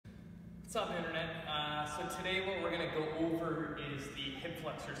What's up, Internet? So today what we're going to go over is the hip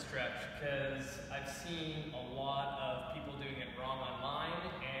flexor stretch, because I've seen a lot of people doing it wrong online,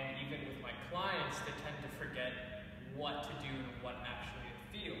 and even with my clients, they tend to forget what to do and what actually to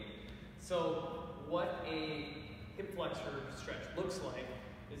feel. So what a hip flexor stretch looks like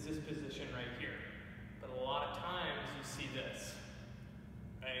is this position right here. But a lot of times you see this,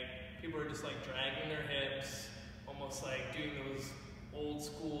 right? People are just like dragging their hips, almost like doing those old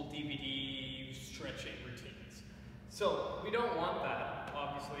school DVD stretching routines. So we don't want that,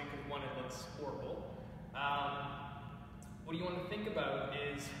 obviously, because one, it looks horrible. What you want to think about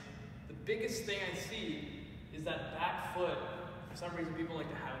is the biggest thing I see is that back foot. For some reason, people like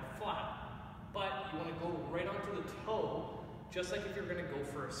to have it flat, but you want to go right onto the toe, just like if you're going to go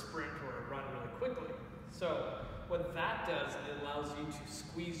for a sprint or a run really quickly. So what that does, it allows you to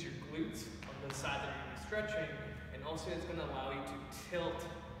squeeze your glutes on the side that you're going to be stretching. And also it's going to allow you to tilt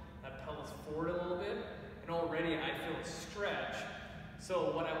that pelvis forward a little bit. And already I feel a stretch.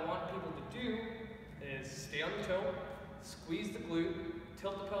 So what I want people to do is stay on the toe, squeeze the glute,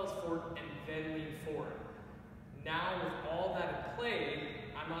 tilt the pelvis forward, and then lean forward. Now with all that in play,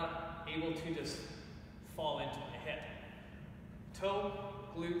 I'm not able to just fall into my hip. Toe,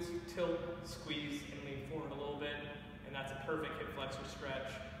 glutes, tilt, squeeze, and lean forward a little bit. And that's a perfect hip flexor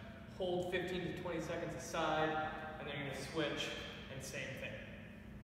stretch. Hold 15 to 20 seconds aside, and then you're going to switch, and same thing.